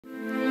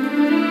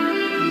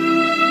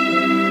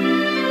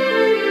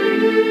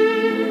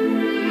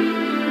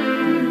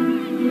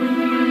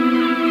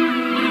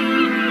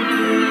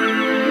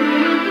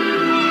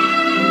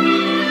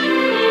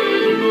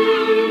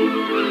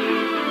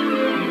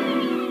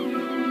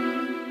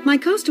My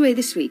castaway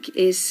this week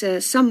is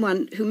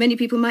someone who many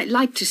people might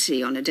like to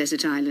see on a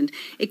desert island.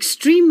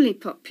 Extremely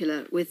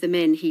popular with the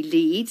men he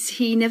leads,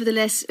 he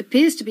nevertheless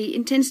appears to be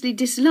intensely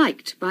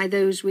disliked by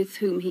those with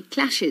whom he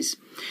clashes.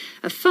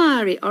 A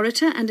fiery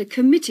orator and a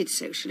committed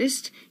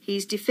socialist,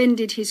 he's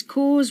defended his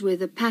cause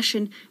with a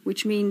passion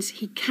which means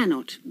he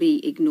cannot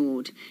be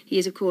ignored. He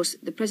is, of course,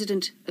 the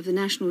president of the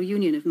National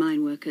Union of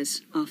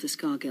Mineworkers, Arthur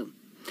Scargill.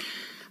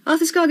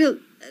 Arthur Scargill,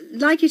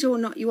 like it or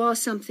not, you are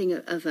something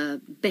of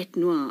a bête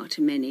noire to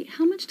many.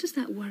 How much does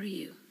that worry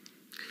you?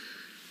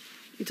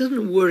 It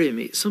doesn't worry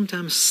me. It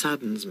sometimes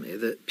saddens me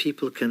that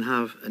people can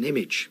have an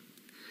image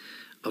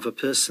of a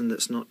person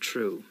that's not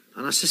true.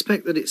 And I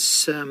suspect that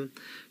it's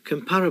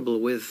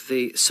comparable with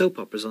the soap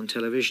operas on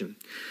television.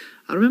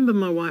 I remember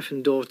my wife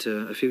and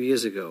daughter a few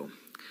years ago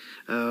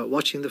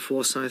watching the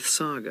Forsyth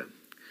Saga.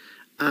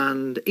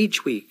 And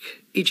each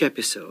week, each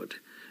episode,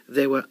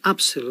 they were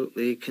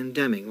absolutely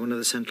condemning one of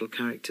the central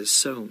characters,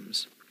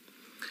 Soames.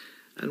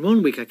 And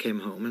one week I came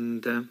home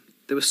and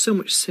there was so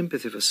much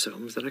sympathy for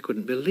Soames that I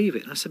couldn't believe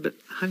it. And I said, but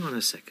hang on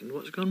a second,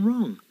 what's gone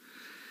wrong?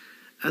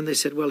 And they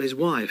said, well, his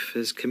wife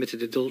has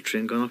committed adultery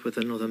and gone off with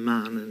another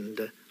man,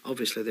 and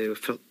obviously they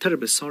felt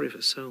terribly sorry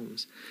for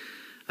Soames.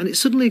 And it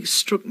suddenly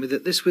struck me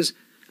that this was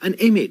an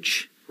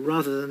image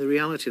rather than the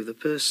reality of the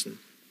person.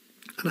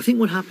 And I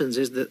think what happens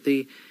is that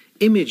the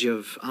image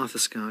of Arthur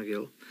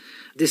Scargill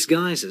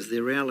disguises the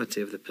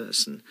reality of the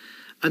person,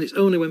 and it's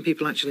only when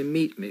people actually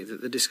meet me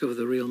that they discover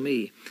the real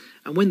me.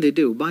 And when they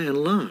do, by and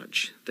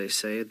large, they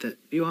say that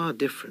you are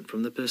different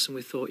from the person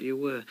we thought you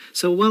were.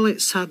 So while it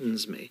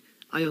saddens me,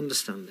 I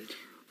understand it.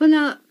 Well,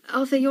 now,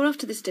 Arthur, you're off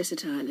to this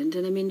desert island,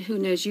 and I mean, who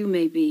knows, you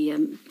may be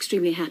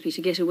extremely happy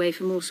to get away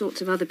from all sorts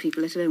of other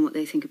people, let alone what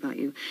they think about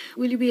you.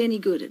 Will you be any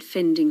good at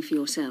fending for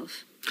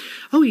yourself?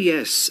 Oh,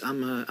 yes.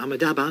 I'm a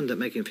dab hand at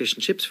making fish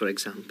and chips, for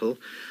example,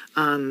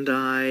 and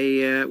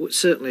I would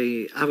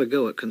certainly have a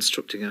go at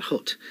constructing a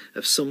hut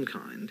of some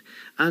kind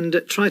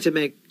and try to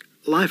make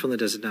life on the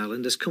desert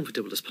island as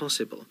comfortable as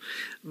possible.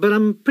 But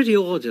I'm pretty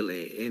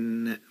orderly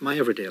in my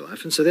everyday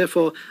life, and so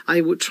therefore I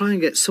would try and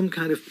get some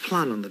kind of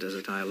plan on the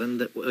desert island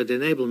that would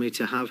enable me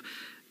to have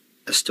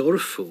a store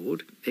of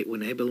food. It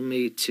would enable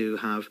me to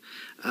have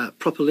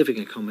proper living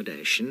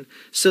accommodation,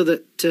 so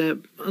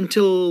that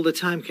until the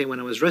time came when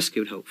I was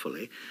rescued,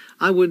 hopefully,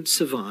 I would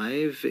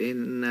survive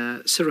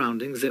in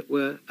surroundings that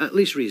were at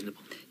least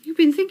reasonable. You've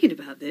been thinking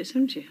about this,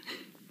 haven't you?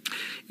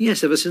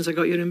 Yes, ever since I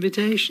got your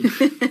invitation.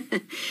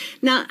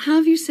 Now, how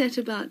have you set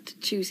about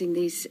choosing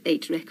these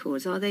 8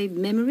 records? Are they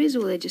memories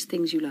or are they just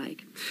things you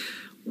like?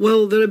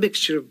 Well, they're a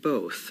mixture of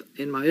both.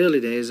 In my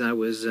early days, I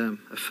was a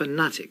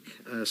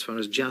fanatic as far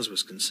as jazz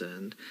was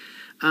concerned,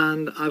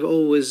 and I've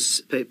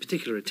always paid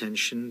particular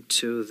attention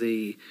to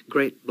the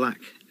great black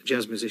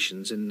jazz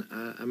musicians in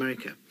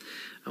America.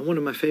 And one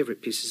of my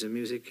favourite pieces of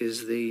music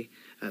is the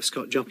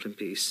Scott Joplin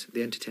piece,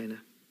 The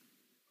Entertainer.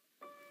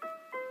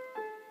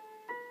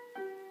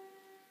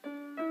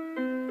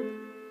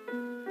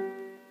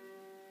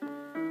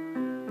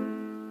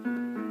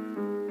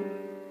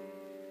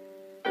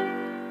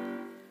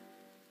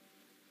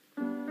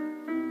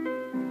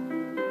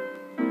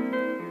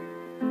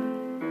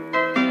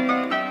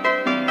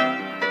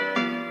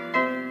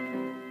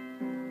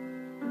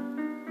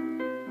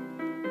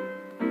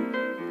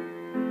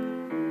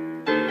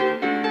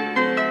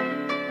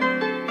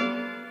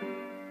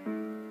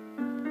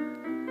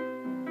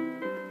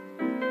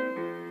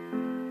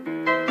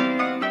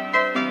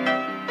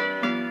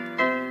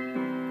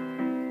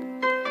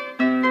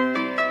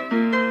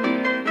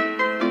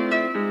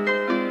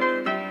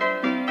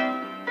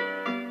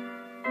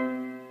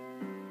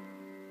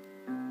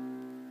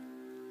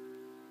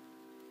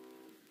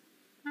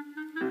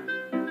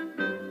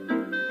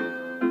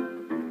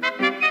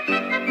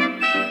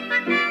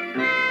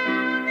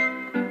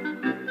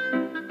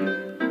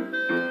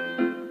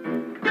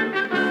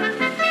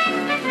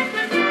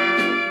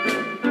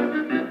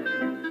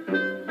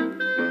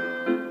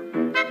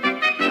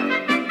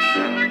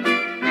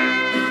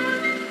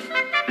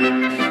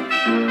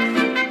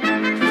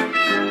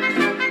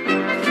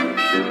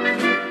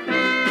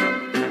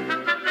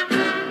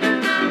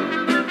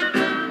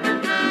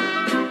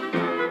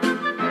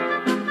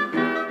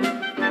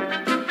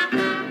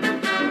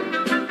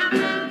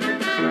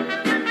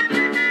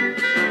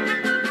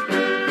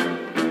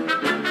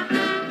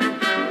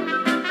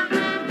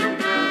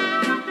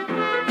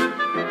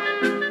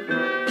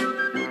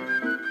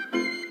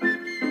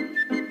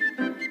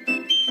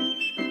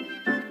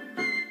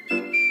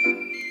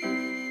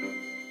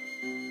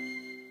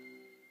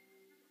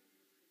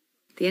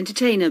 The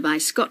Entertainer by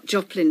Scott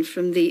Joplin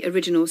from the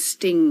original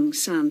Sting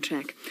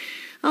soundtrack.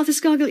 Arthur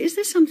Scargill, is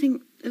there something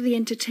of the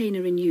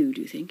entertainer in you, do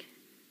you think?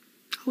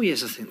 Oh,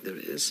 yes, I think there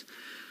is.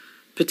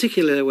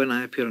 Particularly when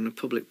I appear on a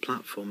public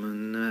platform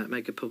and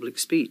make a public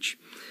speech.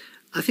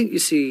 I think you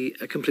see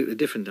a completely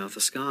different Arthur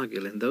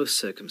Scargill in those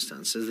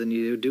circumstances than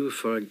you do,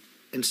 for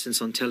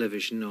instance, on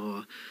television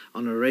or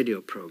on a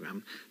radio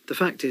programme. The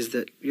fact is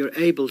that you're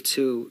able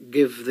to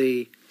give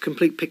the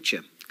complete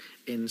picture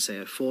in, say,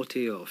 a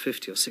 40 or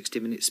 50 or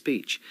 60-minute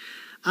speech.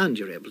 and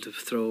you're able to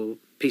throw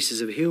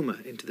pieces of humour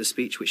into the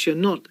speech, which you're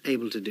not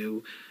able to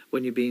do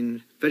when you've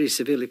been very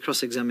severely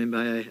cross-examined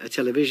by a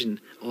television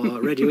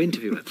or radio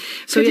interviewer.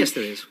 So yes,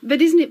 there is.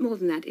 But isn't it more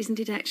than that? Isn't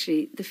it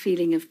actually the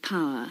feeling of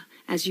power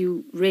as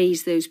you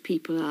raise those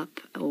people up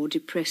or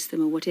depress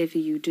them or whatever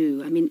you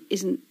do? I mean,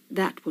 isn't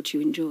that what you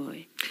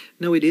enjoy?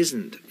 No, it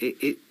isn't.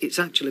 It's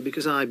actually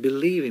because I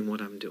believe in what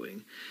I'm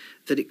doing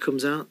that it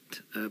comes out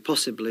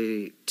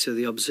possibly to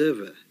the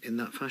observer in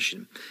that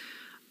fashion.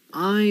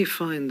 I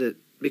find that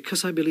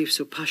because I believe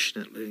so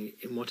passionately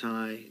in what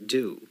I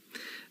do,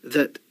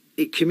 that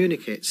it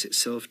communicates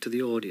itself to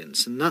the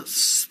audience, and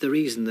that's the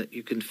reason that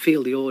you can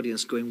feel the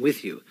audience going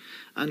with you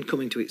and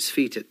coming to its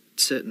feet at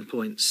certain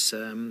points,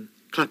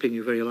 clapping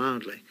you very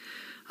loudly.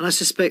 And I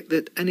suspect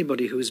that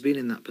anybody who has been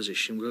in that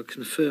position will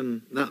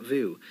confirm that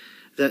view,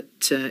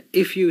 that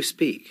if you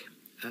speak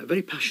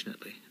very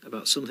passionately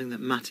about something that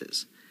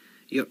matters,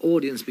 your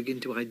audience begin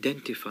to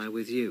identify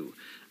with you,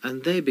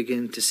 and they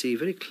begin to see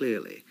very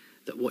clearly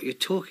that what you're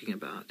talking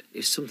about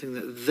is something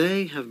that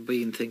they have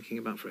been thinking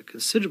about for a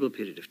considerable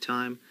period of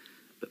time,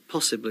 but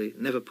possibly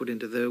never put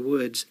into their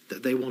words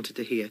that they wanted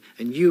to hear,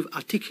 and you've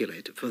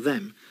articulated for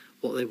them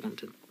what they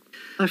wanted.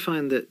 I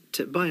find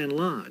that, by and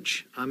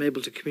large, I'm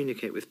able to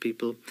communicate with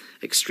people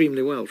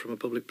extremely well from a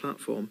public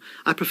platform.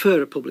 I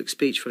prefer a public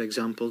speech, for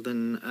example,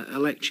 than a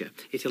lecture.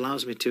 It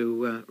allows me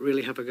to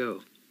really have a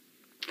go.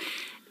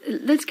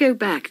 Let's go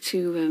back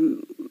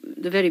to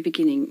the very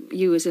beginning.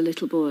 You as a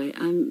little boy,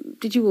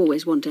 did you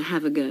always want to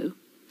have a go?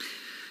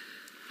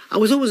 I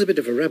was always a bit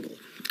of a rebel.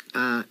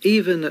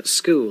 Even at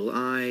school,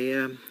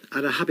 I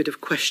had a habit of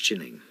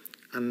questioning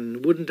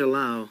and wouldn't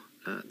allow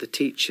the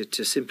teacher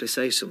to simply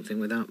say something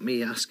without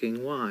me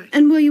asking why.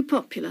 And were you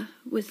popular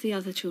with the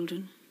other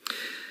children?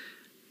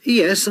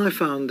 Yes, I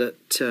found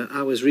that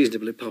I was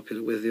reasonably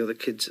popular with the other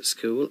kids at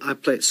school. I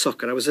played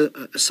soccer. I was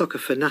a soccer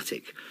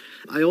fanatic.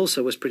 I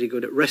also was pretty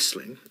good at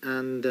wrestling,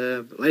 and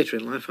later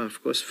in life,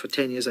 of course, for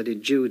 10 years I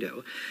did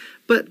judo.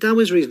 But I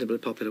was reasonably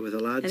popular with the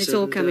lads. And it's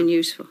all come in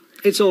useful.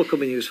 It's all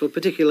come in useful,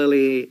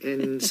 particularly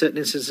in certain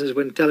instances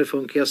when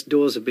telephone kiosk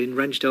doors have been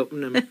wrenched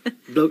open and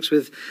blokes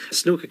with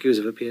snooker cues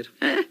have appeared.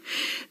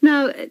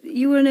 Now,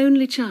 you were an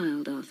only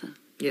child, Arthur.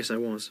 Yes, I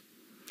was.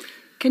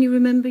 Can you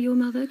remember your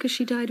mother? Because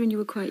she died when you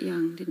were quite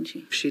young, didn't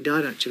she? She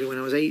died actually when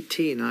I was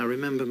 18. I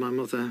remember my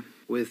mother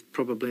with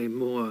probably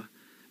more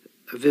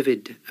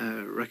vivid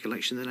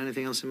recollection than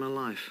anything else in my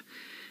life.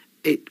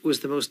 It was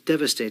the most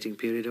devastating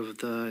period of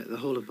the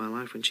whole of my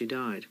life when she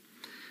died.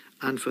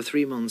 And for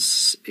 3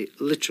 months,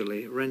 it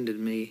literally rendered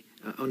me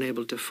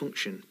unable to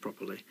function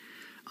properly.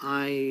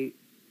 I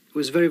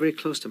was very, very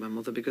close to my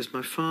mother because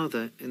my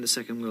father in the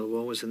Second World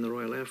War was in the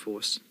Royal Air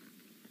Force.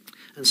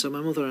 And so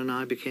my mother and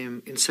I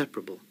became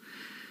inseparable.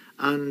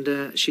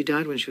 And she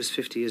died when she was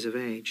 50 years of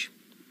age.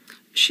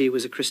 She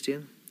was a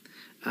Christian.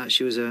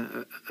 She was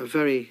a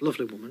very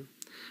lovely woman.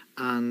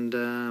 And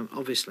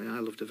obviously I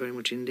loved her very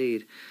much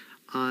indeed.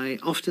 I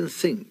often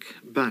think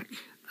back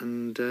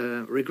and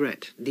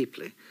regret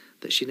deeply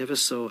that she never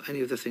saw any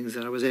of the things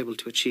that I was able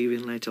to achieve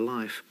in later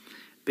life,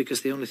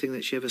 because the only thing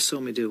that she ever saw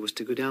me do was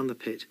to go down the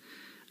pit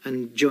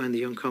and join the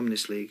Young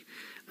Communist League.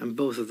 And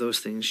both of those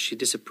things she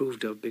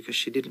disapproved of because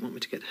she didn't want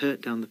me to get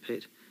hurt down the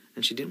pit,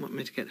 and she didn't want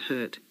me to get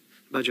hurt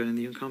by joining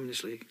the Young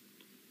Communist League.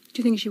 Do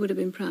you think she would have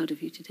been proud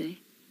of you today?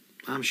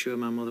 I'm sure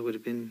my mother would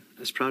have been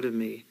as proud of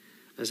me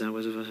as I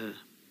was of her.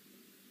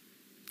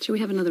 Shall we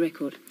have another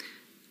record?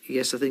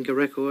 Yes, I think a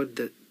record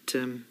that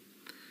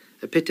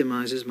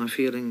epitomises my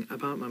feeling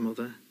about my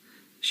mother.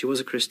 She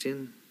was a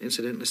Christian,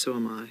 incidentally so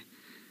am I.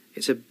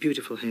 It's a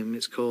beautiful hymn.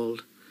 It's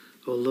called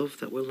 "O Love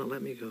That Will Not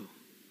Let Me Go."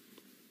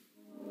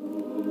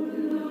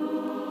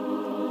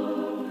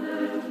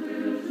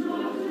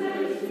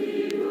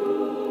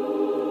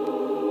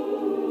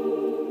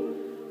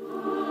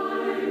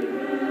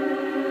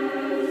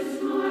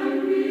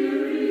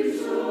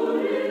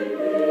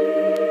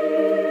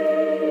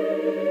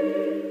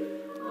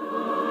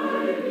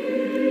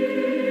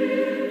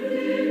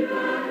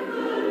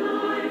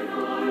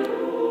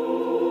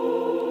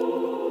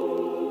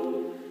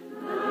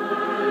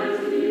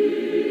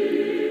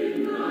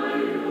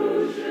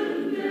 Ocean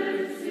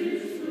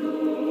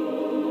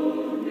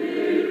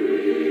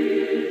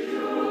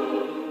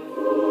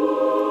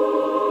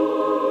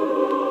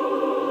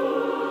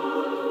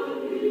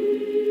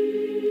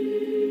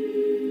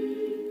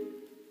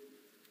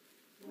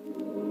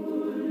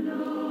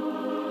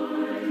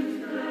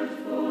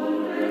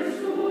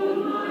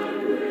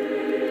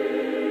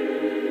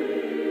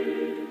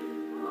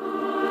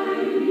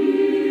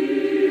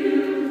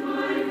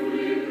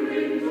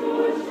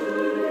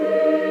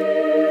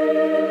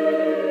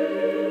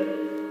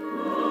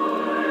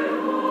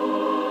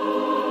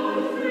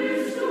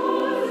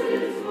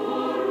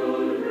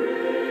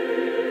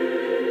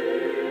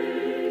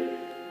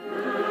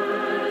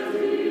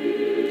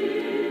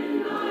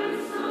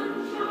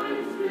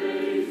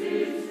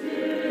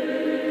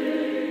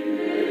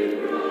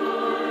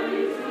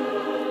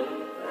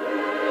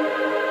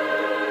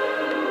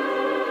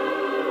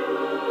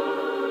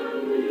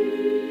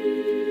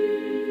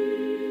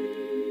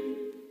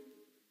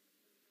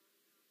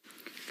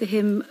the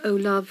hymn "O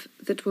Love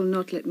That Will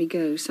Not Let Me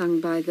Go,"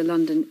 sung by the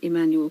London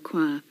Emmanuel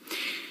Choir.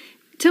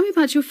 Tell me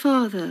about your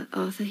father,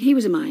 Arthur. He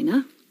was a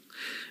miner.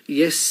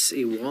 Yes,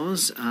 he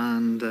was,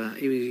 and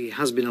he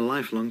has been a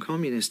lifelong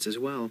communist as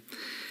well.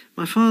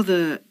 My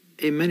father,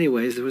 in many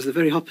ways, was the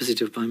very opposite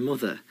of my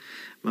mother.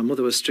 My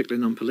mother was strictly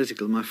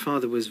non-political. My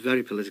father was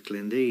very political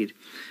indeed.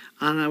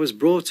 And I was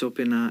brought up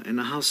in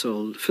a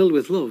household filled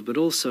with love, but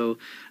also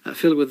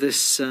filled with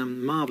this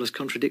marvellous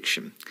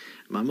contradiction.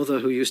 My mother,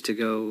 who used to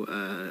go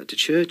to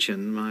church,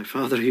 and my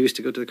father, who used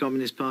to go to the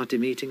Communist Party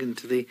meeting and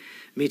to the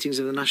meetings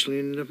of the National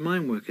Union of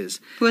Mineworkers.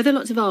 Were there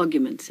lots of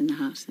arguments in the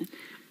house then?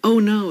 Oh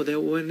no, there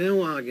were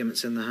no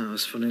arguments in the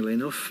house, funnily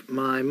enough.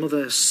 My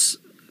mother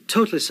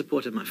totally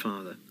supported my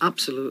father,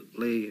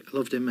 absolutely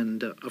loved him,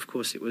 and of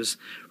course it was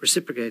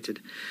reciprocated.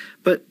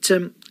 But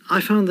I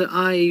found that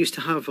I used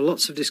to have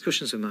lots of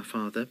discussions with my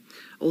father,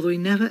 although he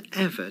never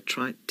ever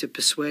tried to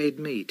persuade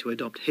me to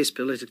adopt his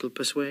political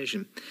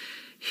persuasion.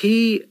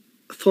 He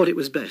thought it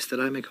was best that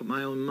I make up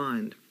my own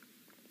mind.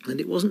 And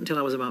it wasn't until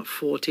I was about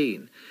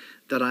 14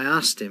 that I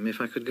asked him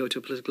if I could go to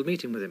a political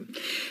meeting with him.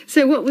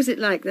 So what was it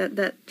like,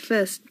 that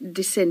first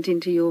descent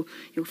into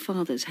your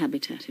father's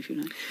habitat, if you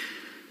like?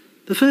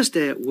 The first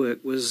day at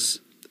work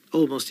was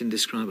almost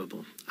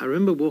indescribable. I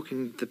remember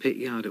walking the pit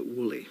yard at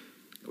Lawley,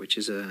 which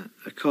is a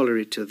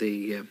colliery to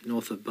the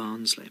north of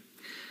Barnsley.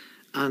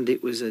 And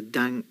it was a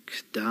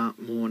dank, dark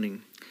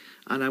morning.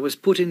 And I was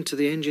put into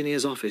the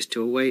engineer's office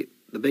to await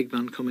the big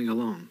man coming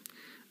along.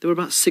 There were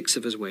about 6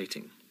 of us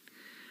waiting.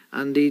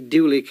 And he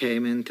duly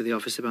came into the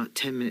office about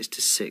 10 minutes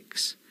to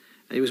 6.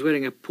 And he was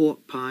wearing a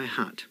pork pie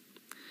hat.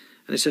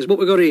 And he says, "What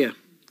we got here?"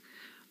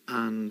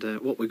 And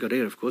what we got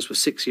here, of course, was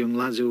 6 young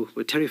lads who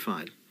were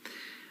terrified.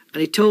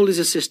 And he told his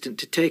assistant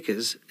to take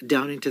us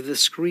down into the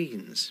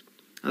screens.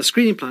 Now, the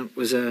screening plant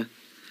was an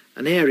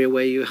area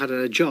where you had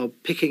a job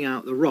picking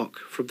out the rock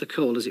from the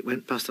coal as it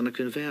went past on a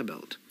conveyor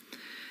belt.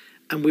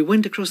 And we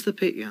went across the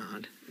pit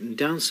yard and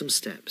down some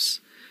steps,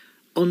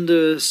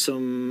 under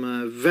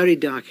some very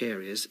dark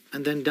areas,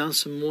 and then down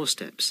some more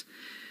steps,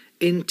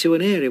 into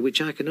an area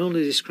which I can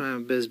only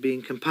describe as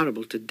being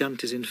comparable to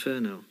Dante's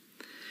Inferno.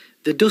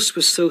 The dust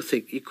was so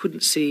thick you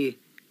couldn't see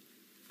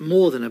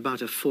more than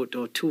about 1 foot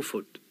or 2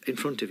 foot in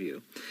front of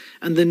you.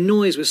 And the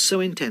noise was so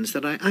intense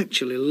that I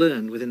actually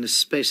learned within the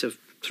space of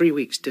 3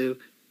 weeks to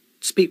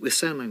speak with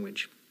sign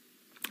language.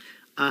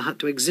 I had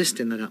to exist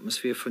in that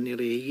atmosphere for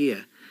nearly a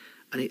year,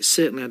 and it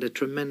certainly had a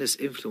tremendous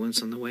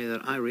influence on the way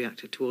that I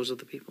reacted towards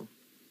other people.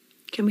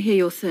 Can we hear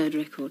your third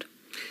record?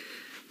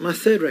 My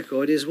third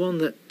record is one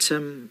that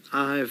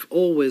I've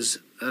always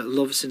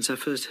loved since I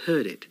first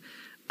heard it,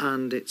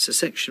 and it's a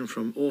section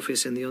from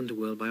Orpheus in the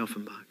Underworld by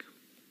Offenbach.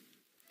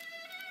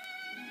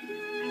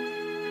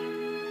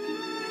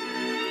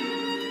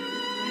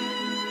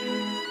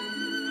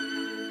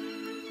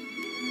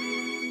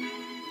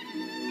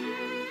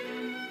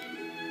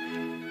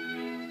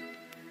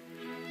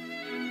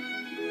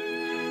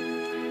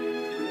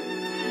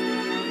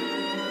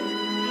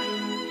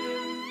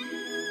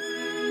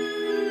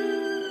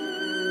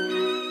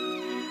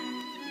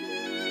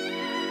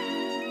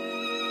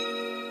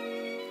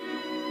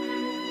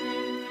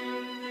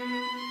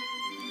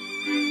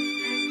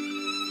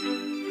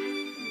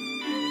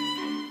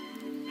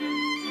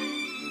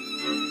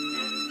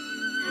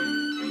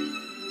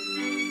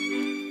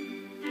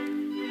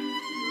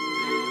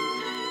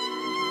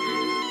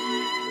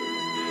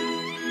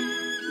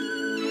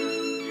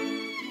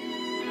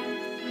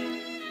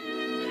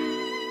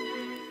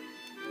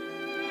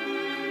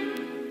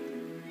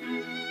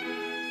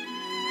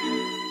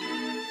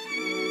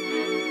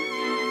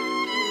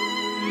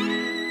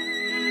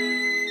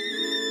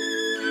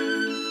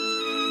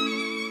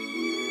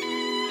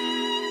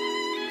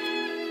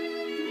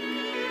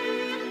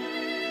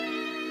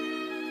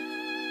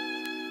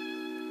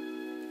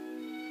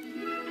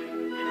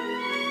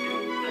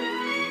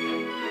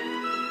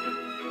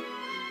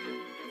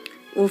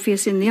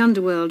 Orpheus in the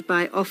Underworld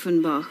by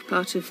Offenbach,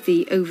 part of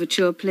the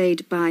overture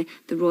played by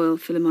the Royal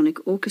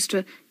Philharmonic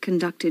Orchestra,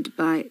 conducted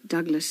by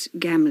Douglas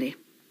Gamley.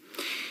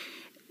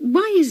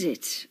 Why is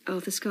it,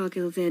 Arthur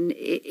Scargill, then,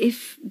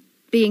 if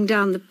being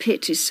down the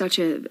pit is such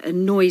a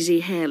noisy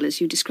hell, as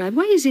you describe,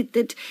 why is it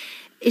that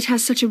it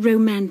has such a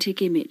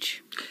romantic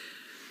image?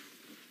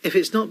 If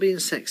it's not being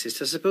sexist,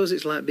 I suppose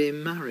it's like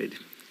being married.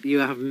 You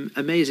have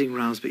amazing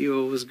rows, but you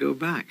always go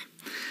back.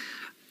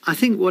 I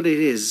think what it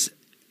is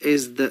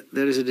that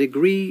there is a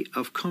degree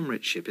of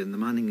comradeship in the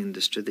mining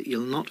industry that you'll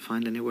not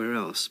find anywhere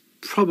else,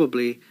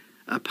 probably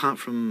apart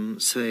from,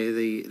 say,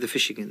 the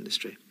fishing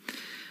industry.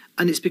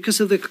 And it's because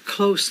of the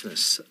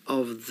closeness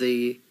of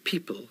the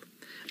people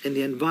in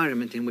the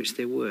environment in which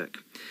they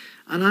work.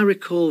 And I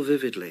recall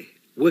vividly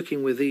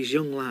working with these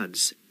young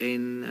lads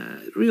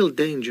in real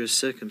dangerous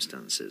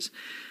circumstances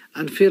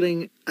and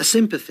feeling a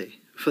sympathy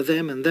for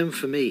them and them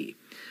for me,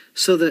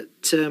 so that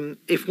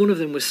if one of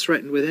them was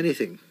threatened with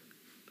anything,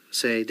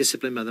 say,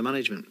 discipline by the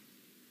management,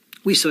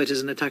 we saw it as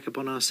an attack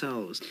upon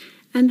ourselves.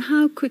 And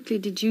how quickly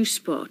did you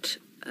spot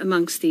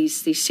amongst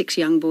these 6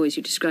 young boys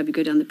you describe you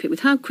go down the pit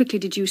with, how quickly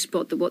did you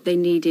spot that what they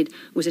needed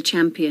was a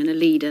champion, a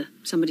leader,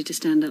 somebody to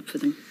stand up for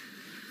them?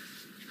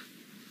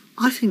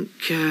 I think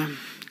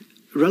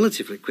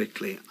relatively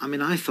quickly. I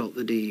mean, I thought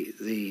that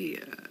the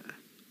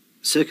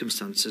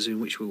circumstances in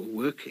which we were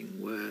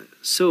working were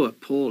so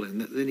appalling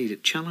that they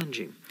needed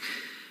challenging.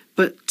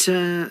 But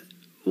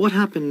what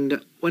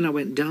happened when I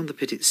went down the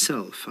pit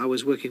itself, I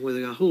was working with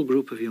a whole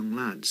group of young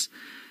lads,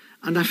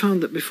 and I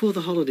found that before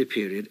the holiday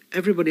period,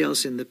 everybody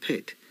else in the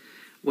pit,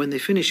 when they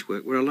finished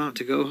work, were allowed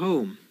to go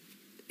home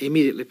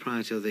immediately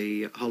prior to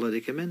the holiday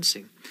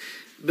commencing.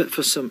 But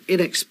for some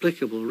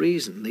inexplicable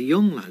reason, the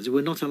young lads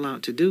were not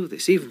allowed to do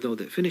this. Even though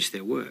they'd finished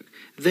their work,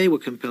 they were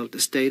compelled to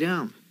stay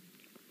down.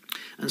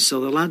 And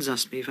so the lads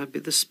asked me if I'd be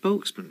the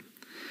spokesman.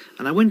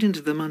 And I went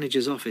into the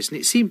manager's office, and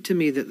it seemed to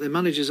me that the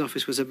manager's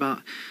office was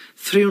about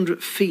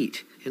 300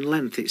 feet in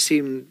length. It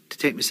seemed to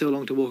take me so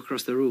long to walk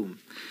across the room.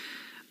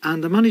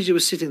 And the manager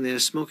was sitting there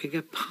smoking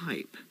a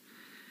pipe.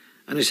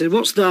 And he said,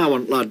 "What's that I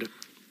want, lad?"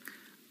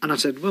 And I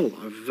said, "Well,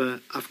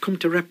 I've come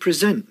to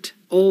represent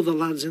all the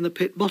lads in the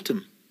pit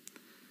bottom."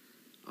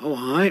 "Oh,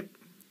 aye.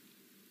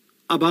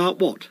 About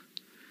what?"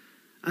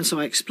 And so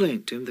I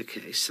explained to him the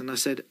case, and I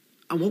said,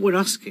 "And what we're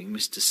asking,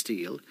 Mr.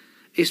 Steele,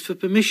 is for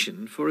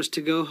permission for us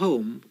to go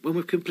home when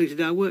we've completed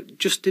our work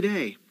just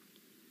today."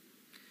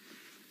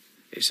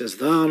 He says,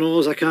 "Thou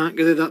knows I can't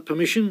give thee that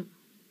permission."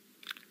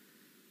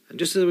 And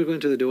just as we were going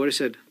to the door, he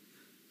said,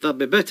 "That'd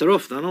be better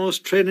off than us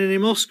training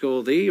in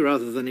Moscow, thee,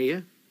 rather than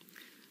here."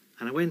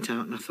 And I went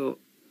out and I thought,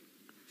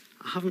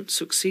 I haven't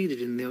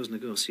succeeded in those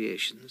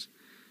negotiations.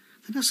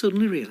 Then I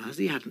suddenly realised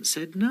he hadn't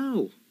said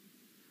no.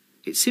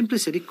 It simply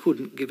said he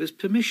couldn't give us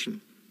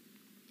permission.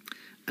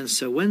 And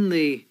so when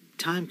the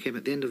time came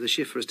at the end of the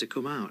shift for us to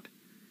come out,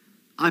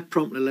 I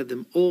promptly led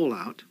them all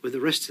out with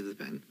the rest of the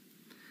men.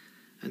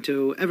 And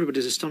to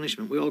everybody's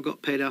astonishment, we all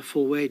got paid our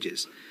full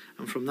wages.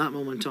 And from that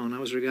moment on, I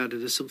was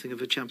regarded as something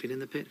of a champion in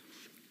the pit.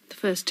 The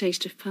first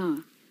taste of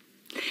power.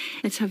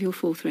 Let's have your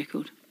 4th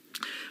record.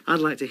 I'd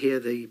like to hear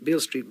the Beale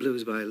Street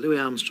Blues by Louis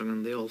Armstrong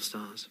and the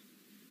All-Stars.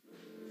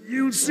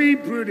 You'll see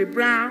pretty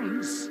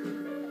browns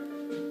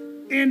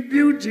in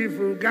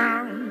beautiful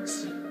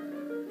gowns.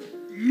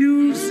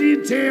 You see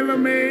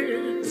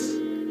tailor-mades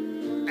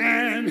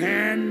and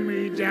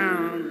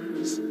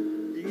hand-me-downs.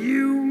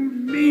 You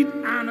meet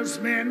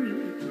honest men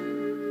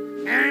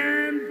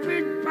and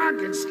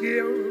pickpocket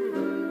skill.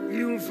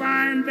 You'll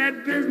find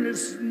that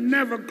business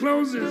never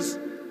closes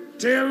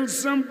till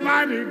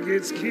somebody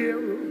gets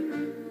killed.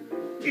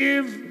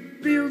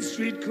 If Beale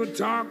Street could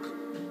talk,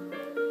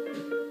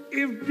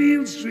 if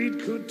Beale Street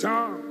could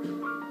talk,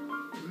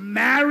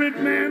 married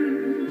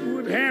men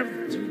would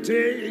have to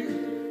take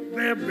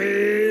their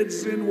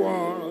beds and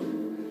walk,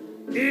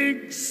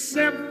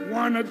 except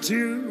 1 or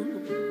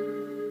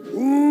 2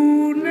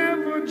 who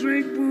never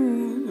drink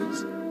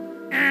booze,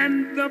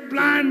 and the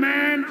blind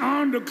man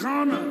on the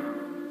corner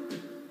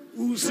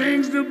who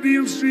sings the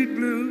Beale Street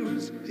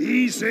Blues.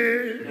 He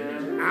said,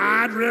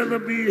 "I'd rather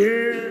be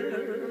here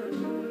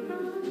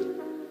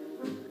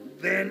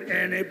than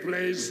any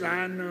place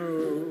I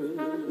know."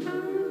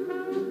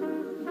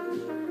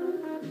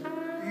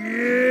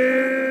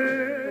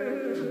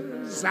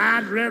 Yes,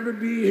 I'd rather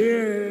be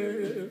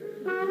here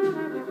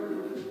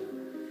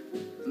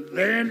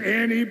than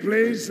any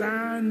place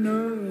I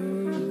know.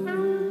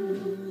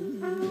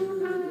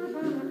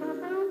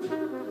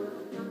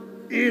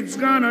 It's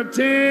gonna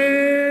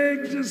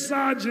take the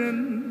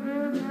sergeant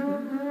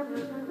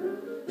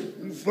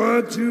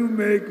for to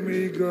make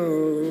me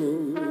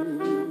go.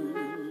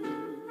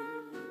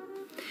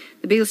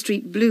 The Beale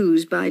Street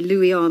Blues by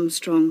Louis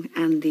Armstrong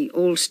and the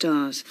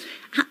All-Stars.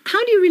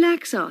 How do you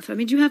relax, Arthur? I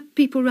mean, do you have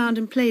people round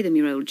and play them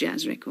your old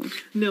jazz records?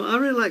 No, I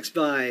relax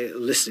by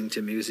listening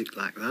to music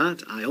like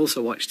that. I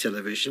also watch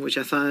television, which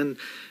I find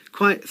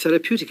quite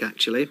therapeutic,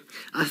 actually.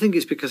 I think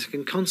it's because I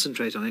can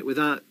concentrate on it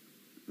without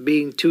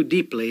being too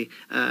deeply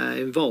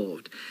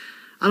involved.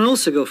 And I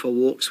also go for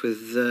walks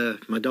with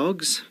my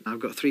dogs. I've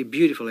got 3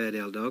 beautiful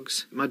Airedale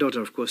dogs. My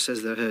daughter, of course,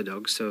 says they're her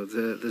dogs, so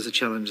there's a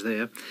challenge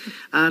there.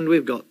 And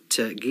we've got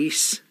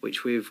geese,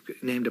 which we've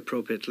named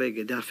appropriately,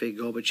 Gaddafi,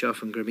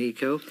 Gorbachev and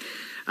Gromyko.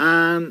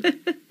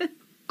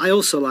 I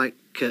also like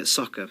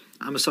soccer.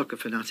 I'm a soccer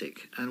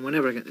fanatic, and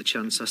whenever I get the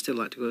chance, I still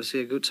like to go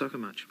see a good soccer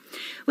match.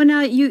 Well, now,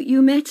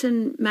 you met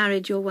and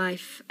married your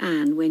wife,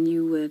 Anne, when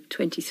you were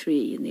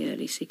 23 in the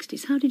early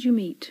 60s. How did you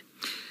meet?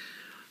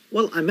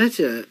 Well, I met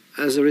her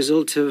as a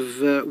result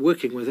of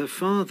working with her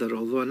father,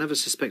 although I never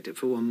suspected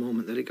for one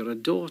moment that he got a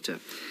daughter.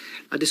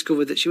 I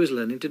discovered that she was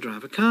learning to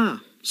drive a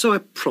car. So I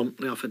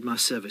promptly offered my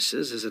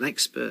services as an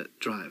expert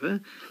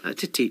driver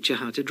to teach her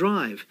how to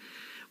drive.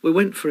 We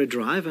went for a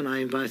drive and I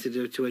invited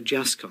her to a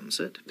jazz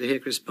concert to hear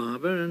Chris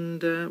Barber,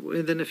 and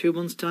within a few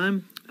months'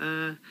 time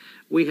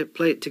we had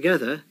played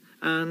together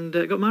and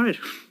got married.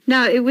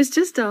 Now, it was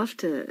just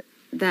after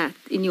that,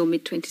 in your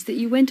mid-20s, that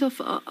you went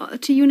off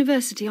to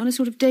university on a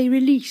sort of day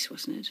release,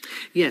 wasn't it?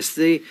 Yes,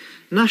 the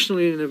National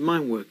Union of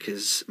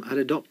Mineworkers had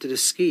adopted a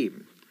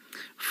scheme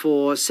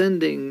for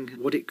sending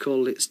what it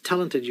called its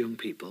talented young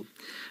people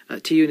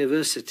to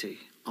university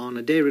on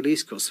a day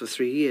release course for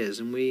 3 years,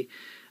 and we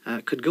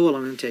could go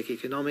along and take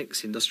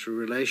economics, industrial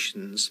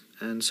relations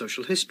and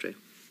social history.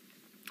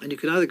 And you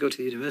could either go to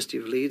the University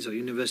of Leeds or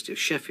University of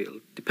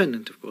Sheffield,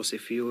 dependent, of course,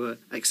 if you were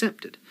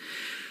accepted.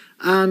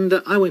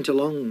 And I went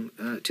along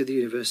to the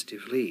University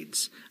of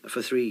Leeds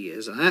for 3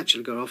 years. I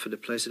actually got offered a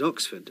place at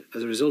Oxford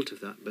as a result of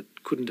that, but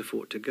couldn't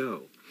afford to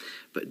go.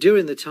 But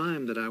during the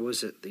time that I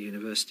was at the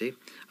university,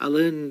 I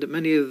learned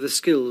many of the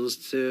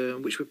skills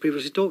which were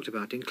previously talked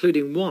about,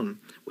 including one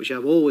which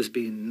I've always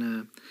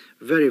been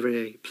very,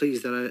 very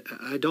pleased that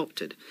I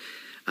adopted.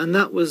 And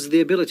that was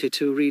the ability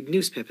to read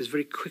newspapers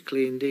very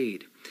quickly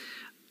indeed.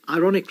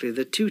 Ironically,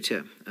 the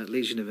tutor at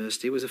Leeds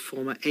University was a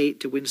former aide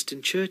to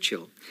Winston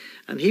Churchill,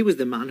 and he was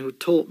the man who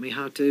taught me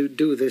how to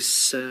do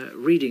this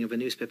reading of a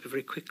newspaper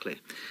very quickly.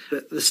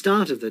 At the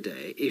start of the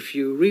day, if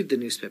you read the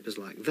newspapers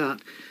like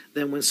that,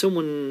 then when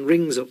someone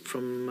rings up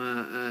from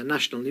a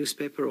national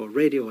newspaper or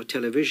radio or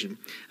television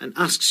and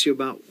asks you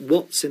about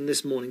what's in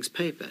this morning's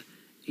paper,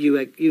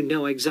 you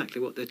know exactly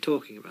what they're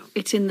talking about.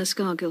 It's in the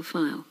Scargill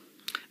file.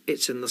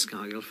 It's in the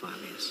Scargill file,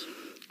 yes.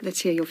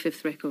 Let's hear your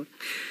fifth record.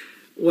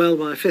 Well,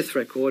 my fifth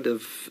record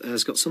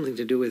has got something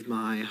to do with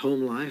my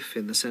home life,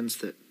 in the sense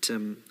that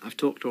I've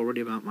talked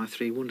already about my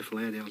 3 wonderful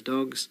Airedale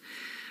dogs,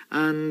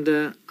 and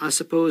I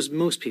suppose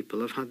most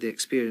people have had the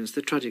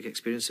tragic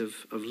experience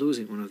of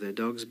losing one of their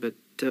dogs, but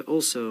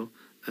also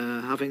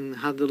having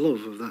had the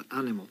love of that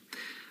animal.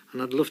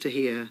 And I'd love to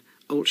hear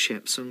Old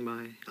Shep sung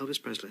by Elvis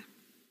Presley.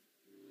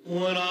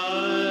 When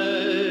I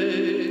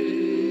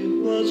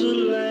was a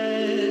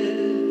lad,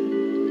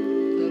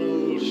 that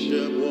old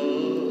Shep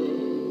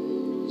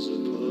was a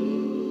pub.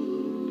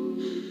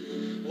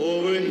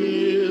 Over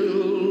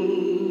hills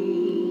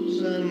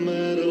and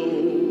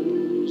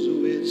meadows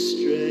we'd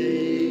stray,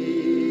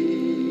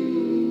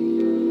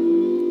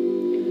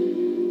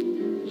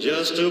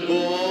 just a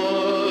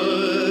boy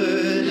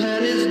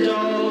and his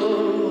dog.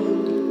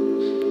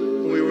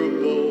 We were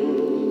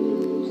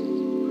both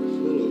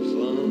full of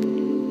fun.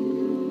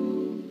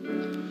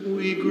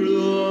 We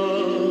grew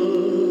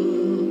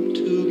up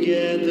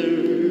together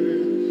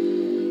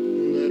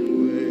that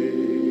way.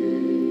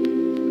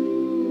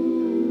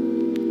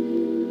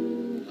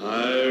 I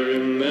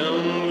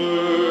remember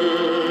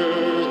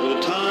the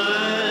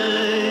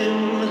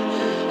time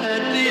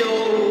at the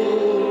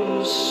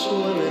old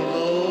swimming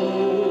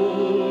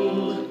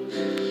hole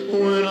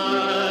when I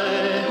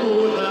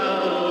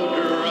without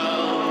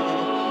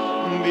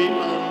drown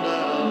beyond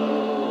doubt.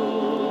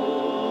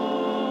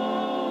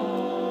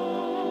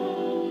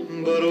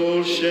 But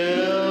old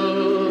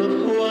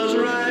Shell was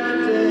right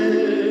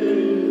there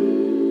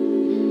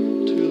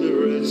to the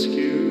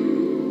rescue.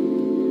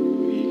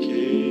 He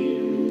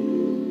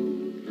came,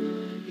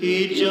 he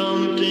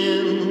jumped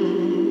in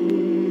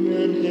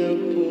and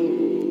helped pull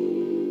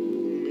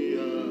me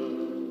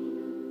out.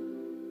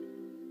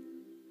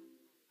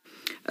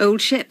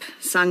 Old Shep,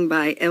 sung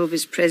by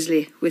Elvis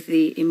Presley with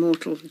the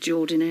immortal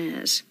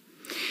Jordanaires.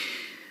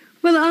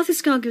 Well, Arthur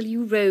Scargill,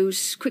 you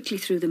rose quickly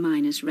through the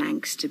miners'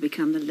 ranks to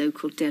become the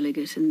local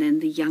delegate and then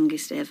the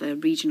youngest ever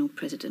regional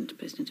president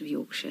of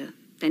Yorkshire,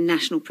 then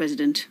national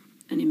president,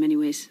 and in many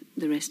ways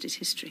the rest is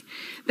history.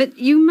 But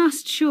you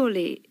must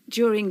surely,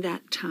 during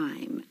that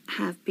time,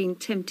 have been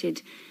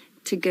tempted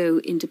to go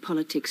into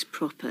politics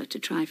proper, to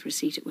try for a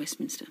seat at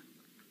Westminster.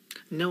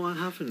 No, I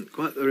haven't.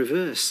 Quite the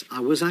reverse. I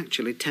was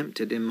actually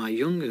tempted in my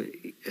younger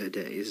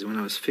days, when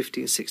I was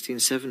 15, 16,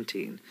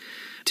 17,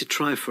 to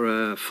try for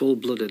a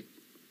full-blooded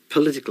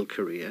political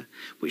career,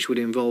 which would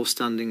involve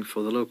standing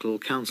for the local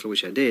council,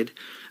 which I did,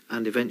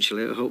 and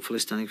eventually, hopefully,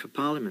 standing for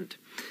Parliament.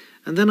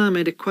 And then I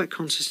made a quite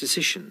conscious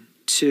decision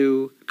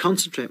to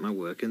concentrate my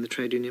work in the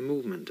trade union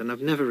movement, and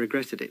I've never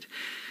regretted it.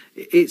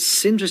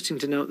 It's interesting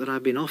to note that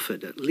I've been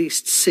offered at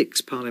least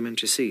 6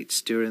 parliamentary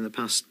seats during the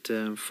past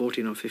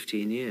 14 or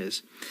 15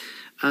 years.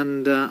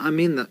 And I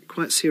mean that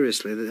quite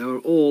seriously, that they are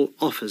all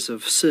offers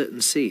of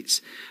certain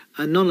seats,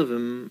 and none of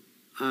them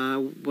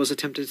was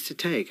attempted to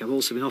take. I've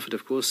also been offered,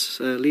 of course,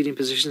 leading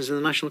positions in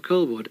the National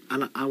Coal Board,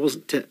 and I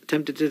wasn't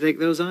tempted to take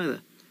those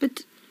either.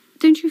 But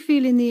don't you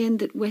feel in the end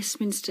that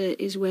Westminster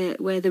is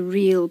where the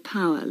real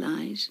power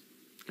lies?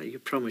 You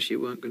promised you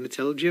weren't going to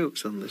tell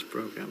jokes on this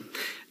programme.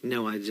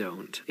 No, I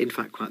don't. In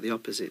fact, quite the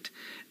opposite.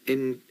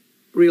 In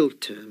real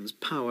terms,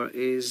 power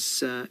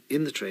is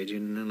in the trade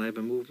union and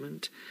labour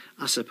movement,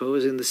 I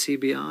suppose in the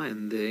CBI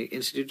and the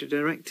Institute of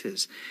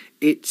Directors.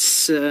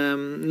 It's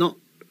not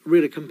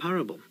really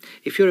comparable.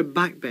 If you're a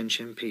backbench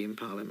MP in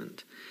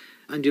Parliament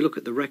and you look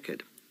at the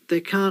record,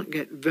 they can't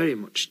get very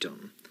much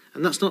done.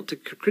 And that's not to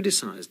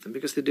criticise them,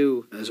 because they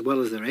do as well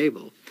as they're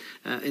able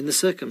in the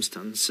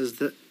circumstances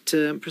that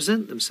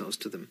present themselves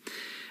to them.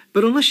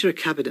 But unless you're a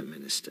cabinet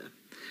minister,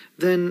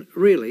 then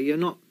really you're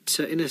not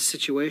in a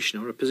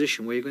situation or a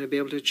position where you're going to be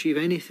able to achieve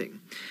anything.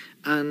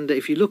 And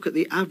if you look at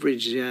the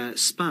average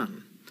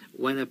span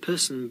when a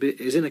person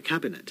is in a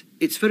cabinet,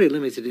 it's very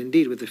limited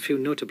indeed, with a few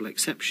notable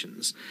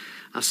exceptions,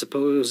 I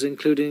suppose,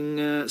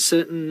 including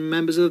certain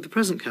members of the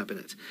present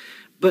cabinet.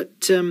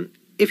 But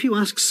if you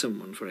ask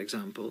someone, for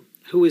example,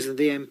 who is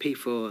the MP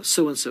for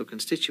so-and-so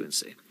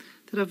constituency,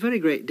 they'd have very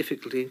great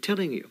difficulty in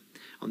telling you.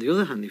 On the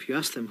other hand, if you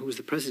ask them who was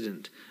the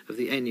president of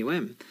the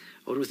NUM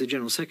or who was the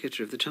general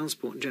secretary of the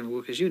Transport and General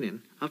Workers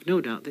Union, I've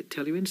no doubt they'd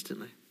tell you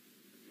instantly.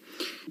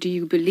 Do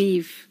you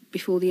believe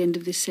before the end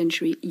of this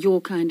century your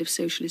kind of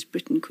socialist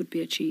Britain could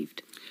be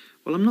achieved?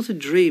 Well, I'm not a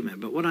dreamer,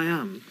 but what I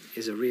am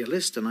is a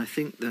realist, and I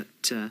think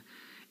that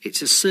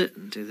it's a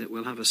certainty that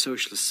we'll have a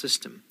socialist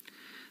system.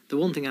 The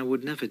one thing I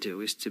would never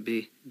do is to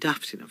be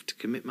daft enough to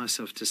commit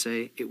myself to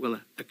say it will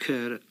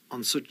occur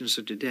on such and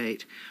such a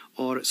date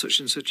or at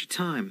such and such a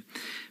time.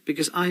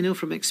 Because I know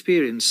from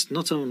experience,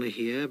 not only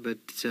here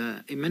but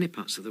in many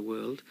parts of the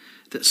world,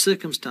 that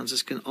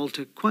circumstances can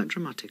alter quite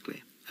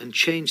dramatically and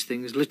change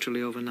things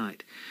literally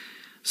overnight.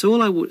 So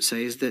all I would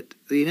say is that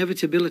the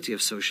inevitability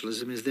of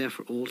socialism is there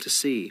for all to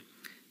see,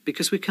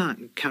 because we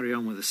can't carry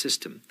on with a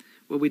system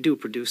where we do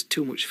produce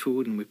too much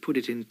food and we put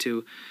it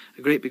into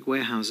great big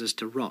warehouses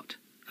to rot,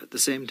 at the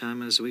same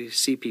time as we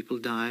see people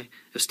die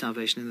of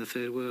starvation in the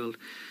third world.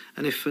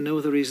 And if for no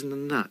other reason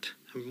than that,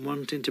 and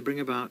wanting to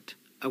bring about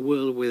a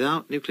world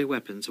without nuclear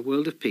weapons, a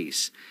world of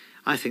peace,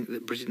 I think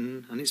that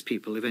Britain and its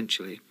people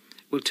eventually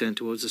will turn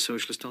towards a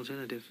socialist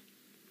alternative.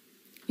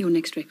 Your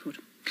next record?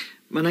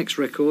 My next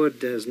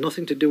record has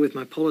nothing to do with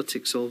my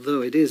politics,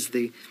 although it is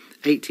the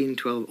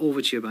 1812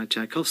 Overture by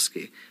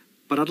Tchaikovsky,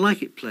 but I'd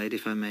like it played,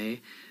 if I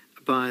may,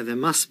 by the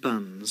mass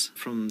bands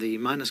from the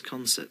Miners'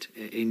 Concert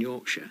in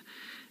Yorkshire.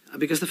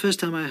 Because the first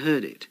time I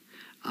heard it,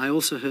 I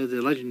also heard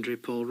the legendary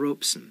Paul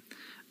Robeson,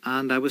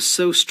 and I was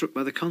so struck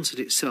by the concert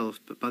itself,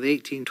 but by the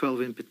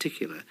 1812 in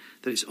particular,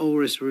 that it's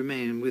always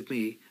remained with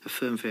me a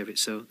firm favourite.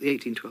 So the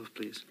 1812,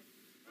 please.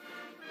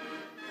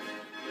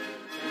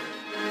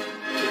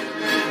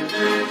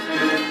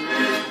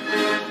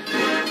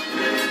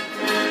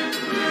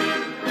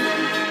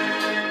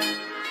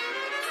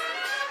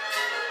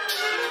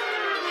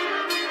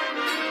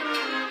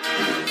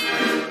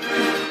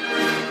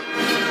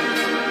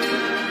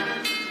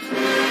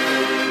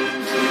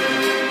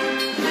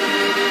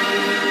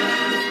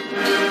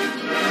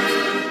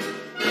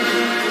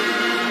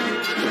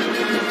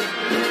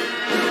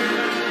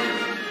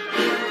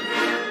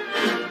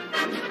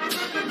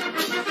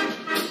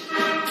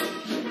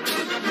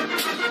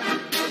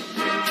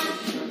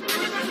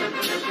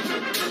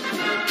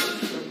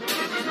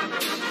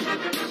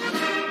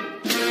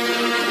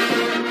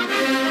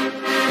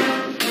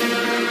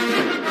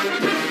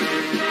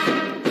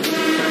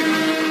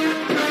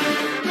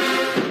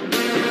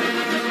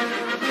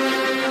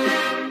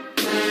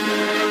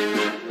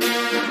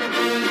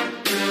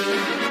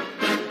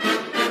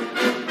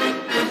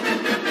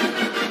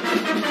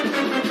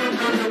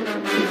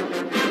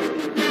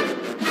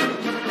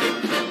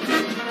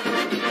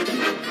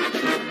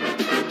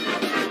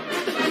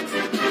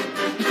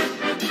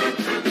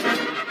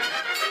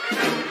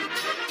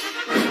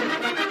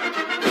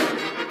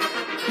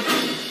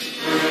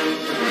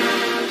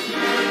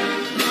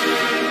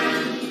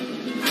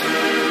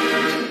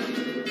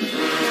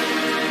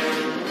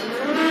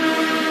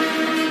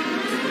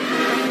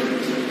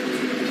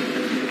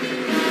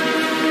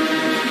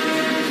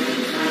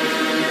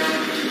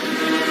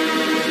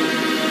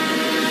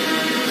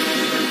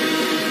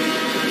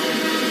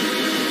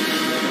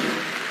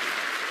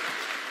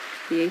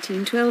 The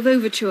 1812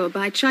 Overture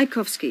by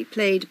Tchaikovsky,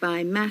 played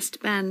by massed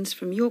bands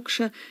from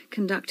Yorkshire,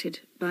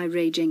 conducted by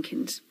Ray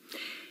Jenkins.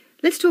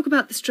 Let's talk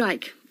about the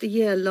strike, the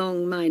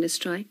year-long miners'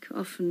 strike,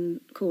 often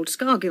called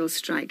Scargill's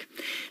strike.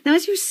 Now,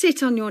 as you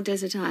sit on your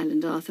desert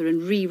island, Arthur,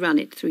 and rerun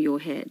it through your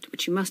head,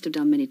 which you must have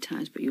done many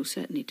times, but you'll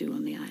certainly do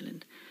on the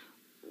island,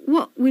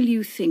 what will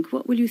you think?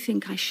 What will you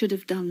think I should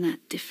have done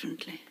that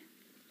differently?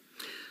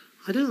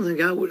 I don't think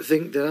I would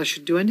think that I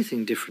should do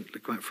anything differently,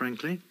 quite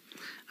frankly,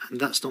 and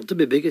that's not to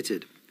be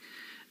bigoted.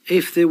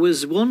 If there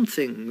was one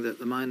thing that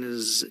the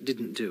miners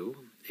didn't do,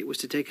 it was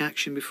to take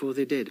action before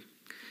they did.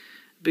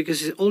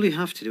 Because all you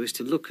have to do is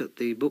to look at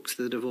the books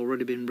that have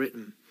already been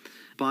written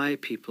by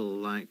people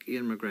like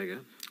Ian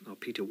McGregor or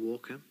Peter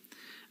Walker,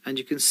 and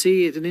you can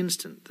see at an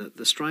instant that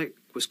the strike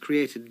was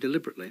created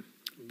deliberately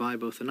by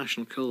both the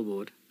National Coal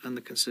Board and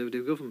the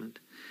Conservative government.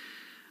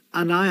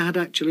 And I had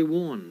actually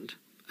warned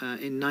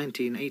in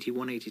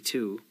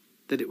 1981-82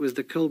 that it was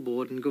the Coal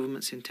Board and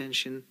government's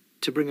intention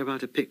to bring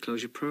about a pit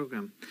closure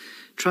programme.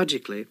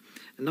 Tragically,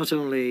 not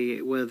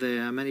only were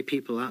there many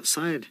people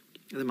outside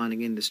the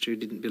mining industry who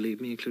didn't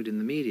believe me, including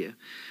the media,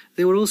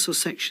 there were also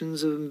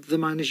sections of the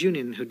Miners'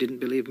 Union who didn't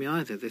believe me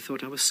either. They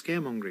thought I was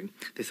scaremongering.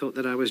 They thought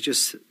that I was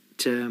just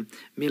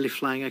merely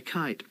flying a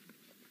kite.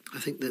 I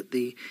think that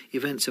the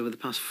events over the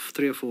past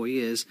 3 or 4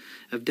 years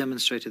have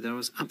demonstrated that I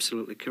was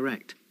absolutely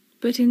correct.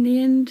 But in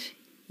the end,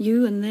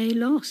 you and they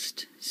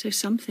lost, so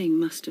something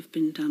must have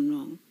been done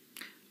wrong.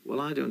 Well,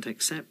 I don't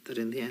accept that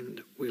in the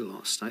end we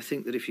lost. I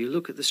think that if you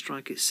look at the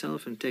strike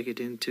itself and take it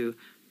into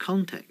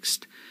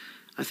context,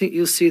 I think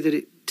you'll see that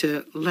it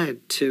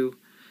led to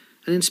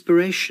an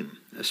inspiration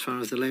as far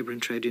as the labour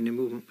and trade union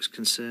movement was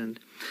concerned.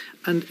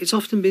 And it's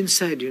often been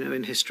said,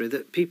 in history,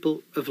 that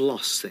people have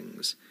lost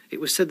things. It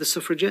was said the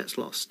suffragettes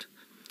lost.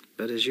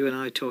 But as you and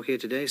I talk here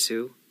today,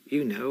 Sue,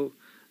 you know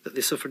that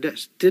the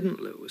suffragettes didn't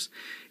lose.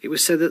 It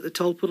was said that the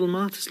Tolpuddle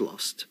martyrs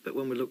lost, but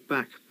when we look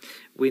back,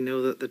 we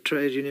know that the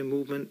trade union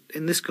movement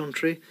in this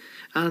country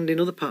and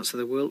in other parts of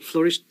the world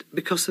flourished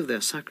because of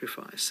their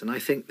sacrifice. And I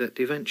think that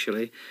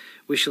eventually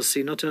we shall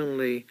see not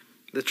only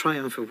the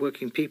triumph of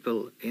working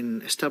people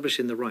in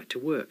establishing the right to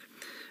work,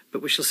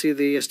 but we shall see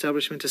the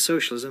establishment of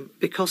socialism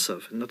because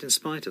of, and not in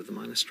spite of, the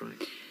miners'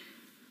 strike.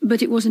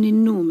 But it was an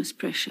enormous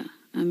pressure.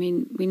 I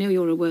mean, we know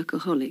you're a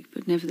workaholic,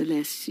 but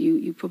nevertheless,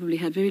 you probably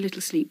had very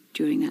little sleep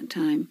during that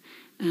time.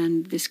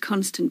 And this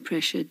constant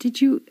pressure, did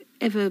you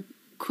ever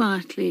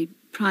quietly,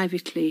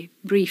 privately,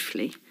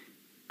 briefly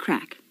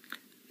crack?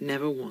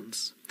 Never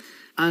once.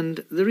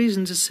 And the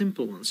reason's a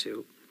simple one,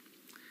 Sue.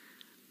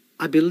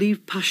 I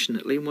believed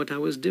passionately in what I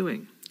was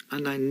doing,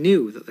 and I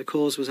knew that the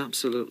cause was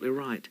absolutely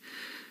right.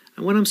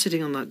 And when I'm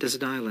sitting on that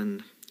desert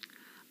island,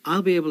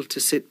 I'll be able to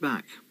sit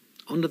back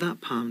under that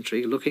palm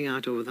tree, looking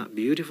out over that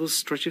beautiful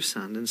stretch of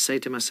sand and say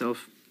to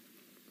myself,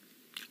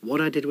 what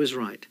I did was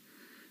right.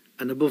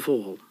 And above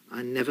all,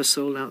 I never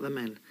sold out the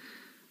men.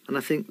 And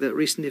I think that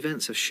recent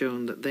events have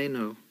shown that they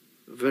know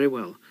very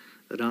well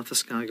that Arthur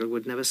Scargill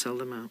would never sell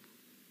them out.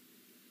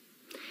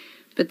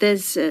 But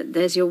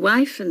there's your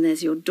wife and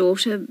there's your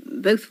daughter,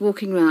 both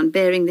walking around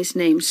bearing this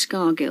name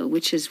Scargill,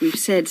 which, as we've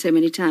said so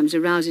many times,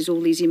 arouses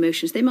all these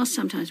emotions. They must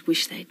sometimes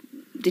wish they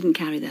didn't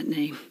carry that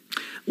name.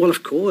 Well,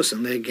 of course,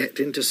 and they get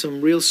into some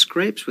real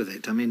scrapes with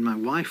it. I mean, my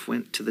wife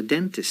went to the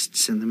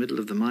dentist's in the middle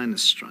of the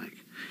miners'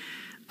 strike,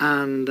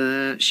 and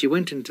she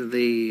went into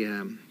the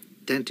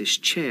dentist's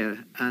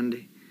chair,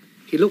 and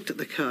he looked at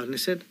the card and he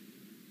said,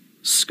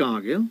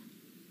 Scargill?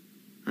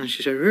 And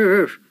she said,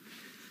 "Rrr,"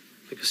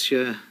 because she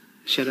had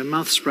her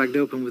mouth spragged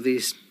open with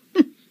these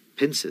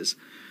pincers.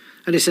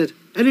 And he said,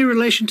 any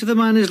relation to the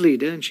miners'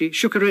 leader? And she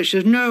shook her head. She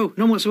said, no,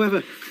 none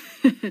whatsoever.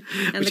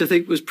 Which I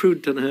think was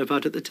prudent on her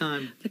part at the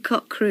time. The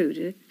cock crowed,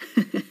 eh?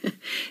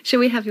 Shall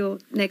we have your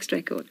next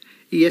record?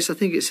 Yes, I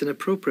think it's an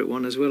appropriate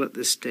one as well at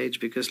this stage,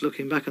 because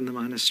looking back on the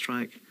miners'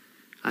 strike,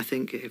 I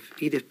think if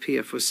Edith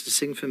Piaf was to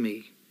sing for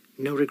me,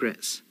 No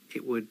Regrets,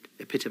 it would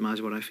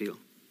epitomise what I feel.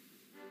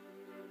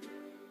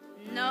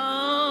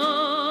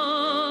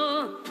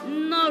 No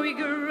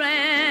regrets.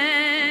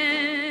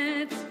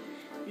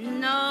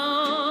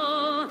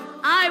 No,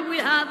 I will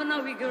have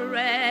no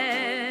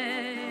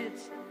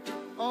regrets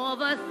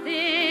over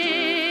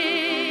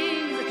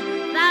things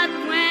that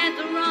went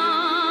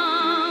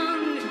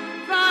wrong.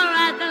 For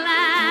at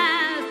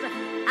last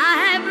I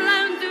have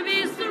learned to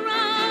be strong.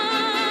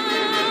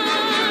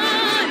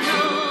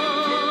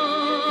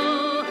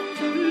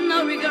 No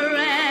regrets.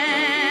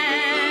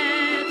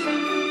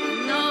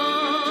 No,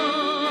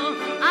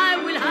 I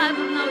will have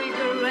no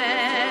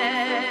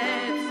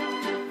regrets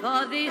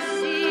for this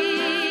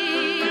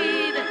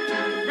seed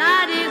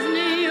that is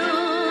new.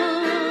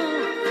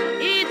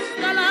 It's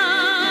the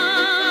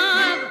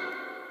love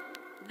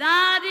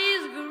that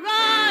is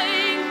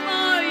growing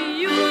for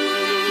you.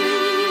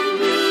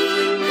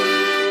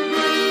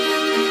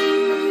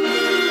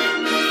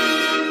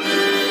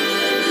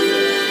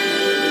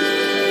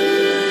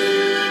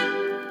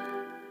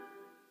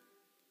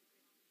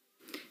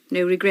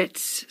 No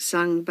Regrets,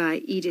 sung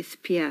by Edith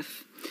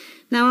Piaf.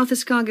 Now, Arthur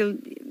Scargill,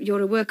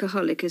 you're a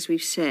workaholic, as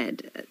we've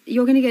said.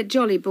 You're going to get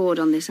jolly bored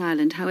on this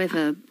island,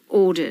 however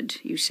ordered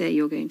you say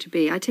you're going to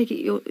be. I take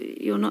it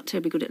you're not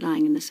terribly good at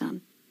lying in the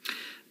sun.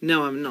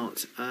 No, I'm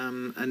not.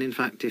 And in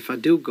fact, if I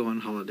do go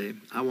on holiday,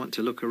 I want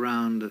to look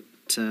around at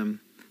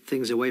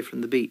things away from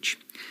the beach.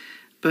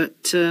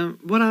 But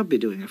what I'll be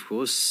doing, of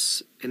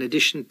course, in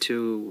addition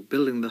to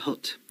building the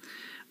hut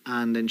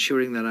and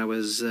ensuring that I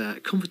was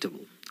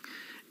comfortable,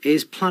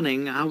 is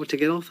planning how to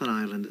get off that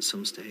island at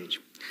some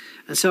stage.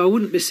 And so I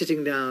wouldn't be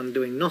sitting down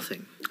doing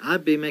nothing.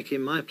 I'd be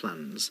making my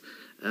plans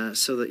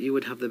so that you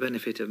would have the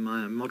benefit of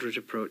my moderate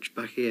approach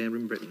back here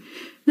in Britain.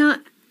 Now,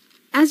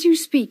 as you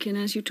speak and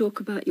as you talk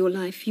about your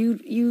life,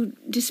 you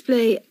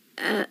display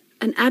an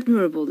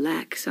admirable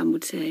lack, some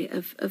would say,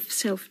 of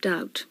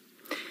self-doubt.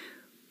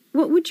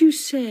 What would you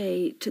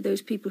say to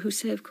those people who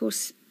say, of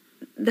course,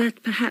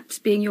 that perhaps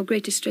being your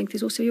greatest strength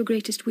is also your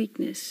greatest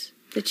weakness?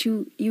 That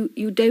you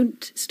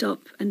don't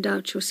stop and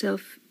doubt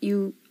yourself.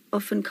 You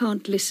often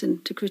can't listen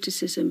to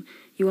criticism.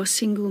 You are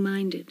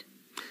single-minded.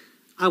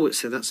 I would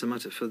say that's a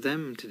matter for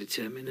them to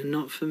determine and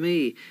not for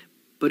me.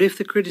 But if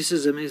the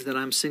criticism is that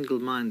I'm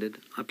single-minded,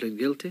 I plead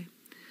guilty.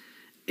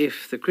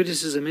 If the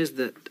criticism is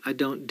that I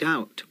don't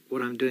doubt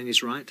what I'm doing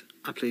is right,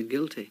 I plead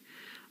guilty.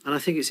 And I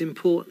think it's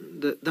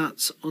important that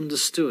that's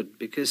understood,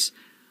 because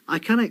I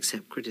can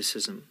accept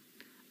criticism.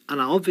 And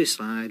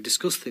obviously I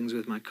discuss things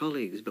with my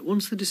colleagues, but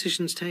once the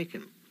decision's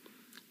taken,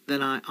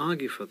 then I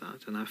argue for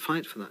that and I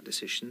fight for that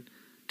decision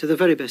to the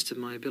very best of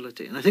my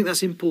ability. And I think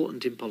that's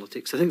important in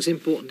politics. I think it's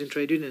important in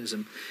trade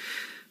unionism,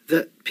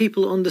 that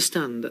people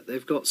understand that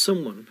they've got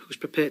someone who's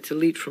prepared to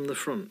lead from the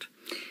front.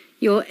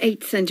 Your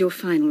eighth and your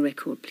final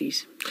record,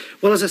 please.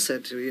 Well, as I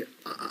said to you,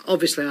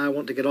 obviously I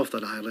want to get off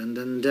that island,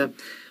 and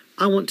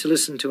I want to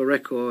listen to a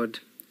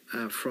record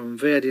from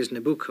Verdi's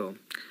Nabucco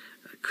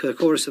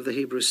chorus of the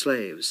Hebrew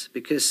slaves,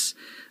 because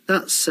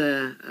that's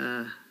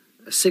a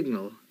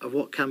signal of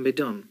what can be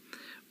done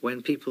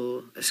when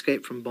people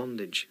escape from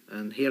bondage.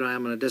 And here I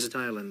am on a desert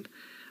island.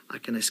 I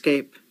can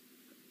escape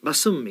by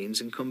some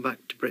means and come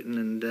back to Britain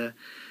and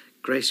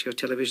grace your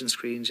television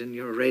screens and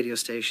your radio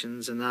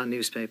stations and our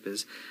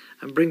newspapers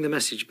and bring the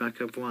message back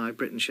of why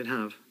Britain should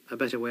have a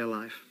better way of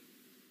life.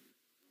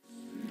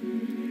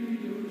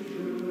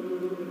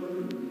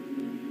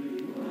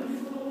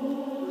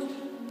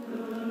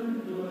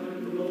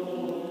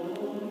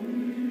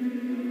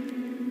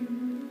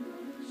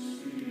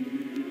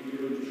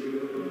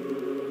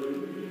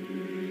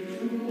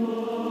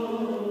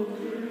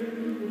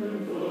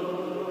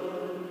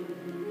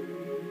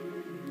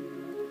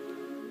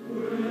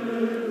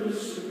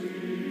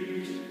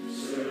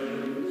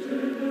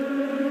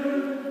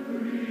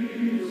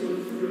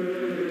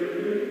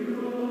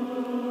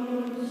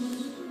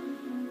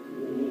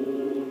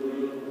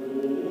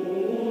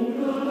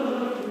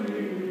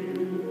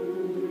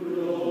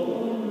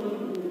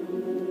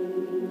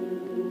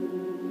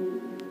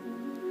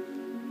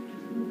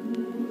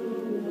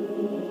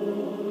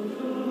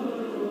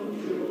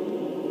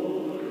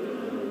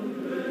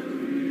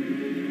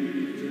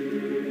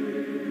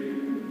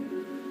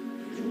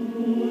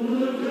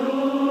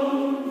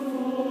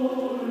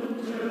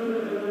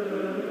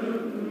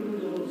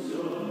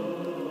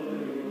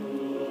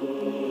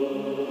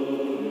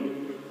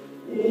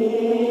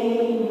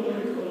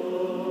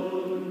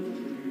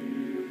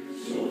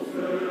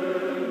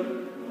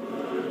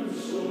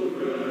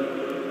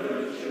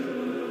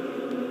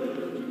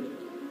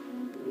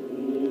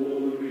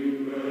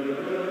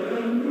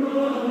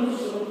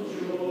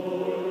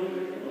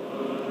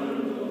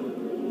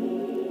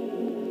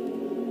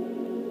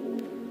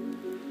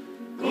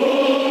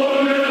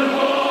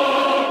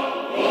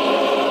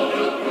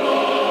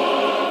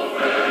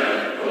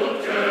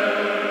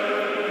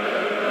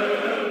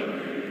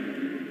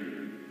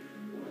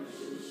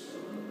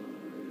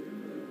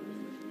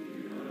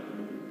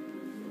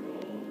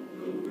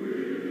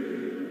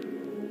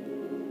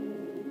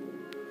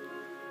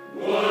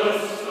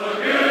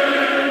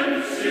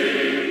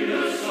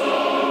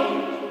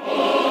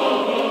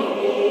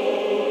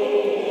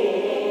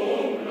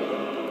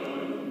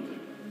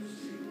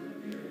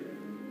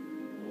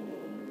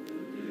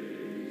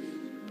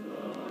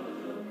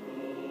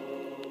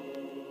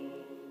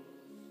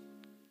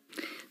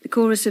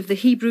 Chorus of the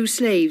Hebrew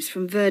Slaves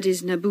from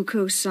Verdi's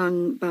Nabucco,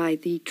 sung by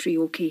the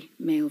Treorchy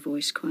male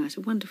voice choir. It's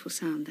a wonderful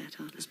sound, that,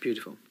 Arthur. It's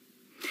beautiful.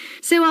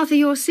 So, Arthur,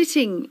 you're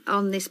sitting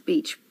on this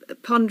beach,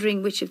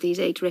 pondering which of these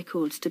 8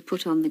 records to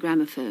put on the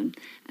gramophone,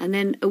 and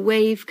then a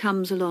wave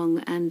comes along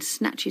and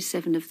snatches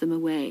 7 of them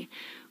away.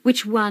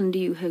 Which one do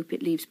you hope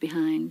it leaves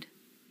behind?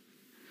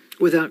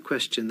 Without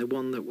question, the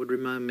one that would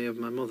remind me of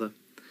my mother.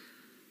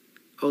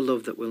 Oh,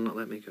 love that will not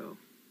let me go.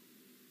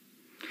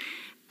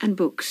 And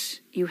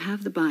books. You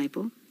have the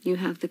Bible. You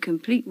have the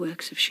complete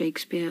works of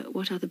Shakespeare.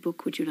 What other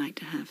book would you like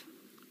to have?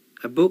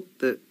 A book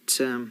that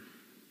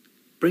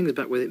brings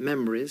back with it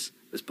memories.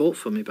 It was bought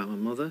for me by my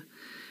mother.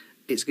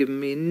 It's given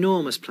me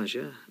enormous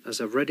pleasure as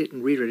I've read it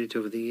and reread it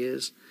over the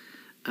years.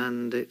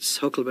 And it's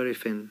Huckleberry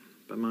Finn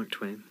by Mark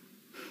Twain.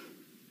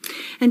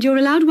 And you're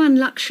allowed one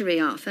luxury,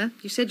 Arthur.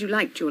 You said you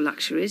liked your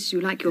luxuries.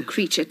 You like your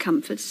creature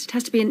comforts. It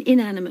has to be an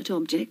inanimate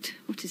object.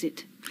 What is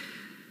it?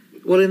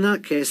 Well, in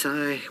that case,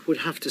 I would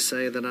have to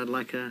say that I'd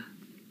like a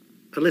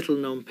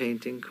little-known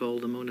painting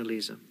called the Mona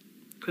Lisa.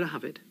 Could I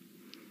have it?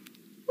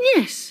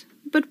 Yes,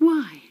 but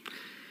why?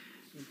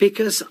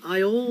 Because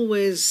I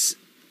always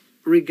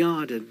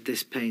regarded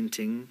this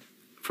painting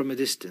from a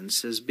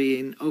distance as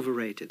being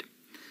overrated.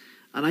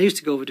 And I used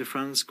to go over to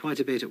France quite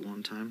a bit at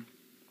one time.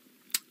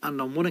 And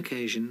on one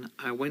occasion,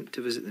 I went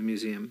to visit the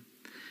museum,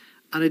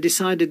 and I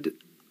decided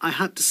I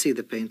had to see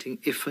the painting,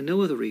 if for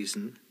no other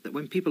reason, that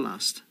when people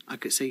asked, I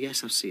could say,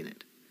 yes, I've seen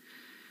it.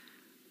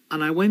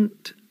 And I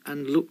went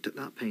and looked at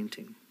that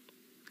painting,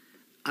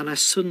 and I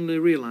suddenly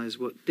realised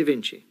what Da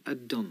Vinci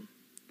had done.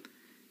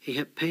 He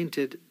had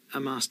painted a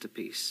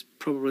masterpiece,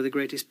 probably the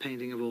greatest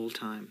painting of all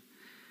time.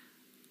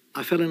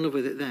 I fell in love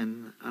with it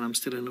then, and I'm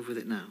still in love with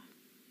it now.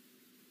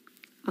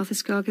 Arthur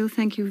Scargill,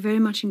 thank you very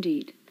much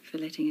indeed for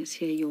letting us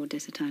hear your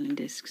Desert Island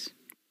Discs.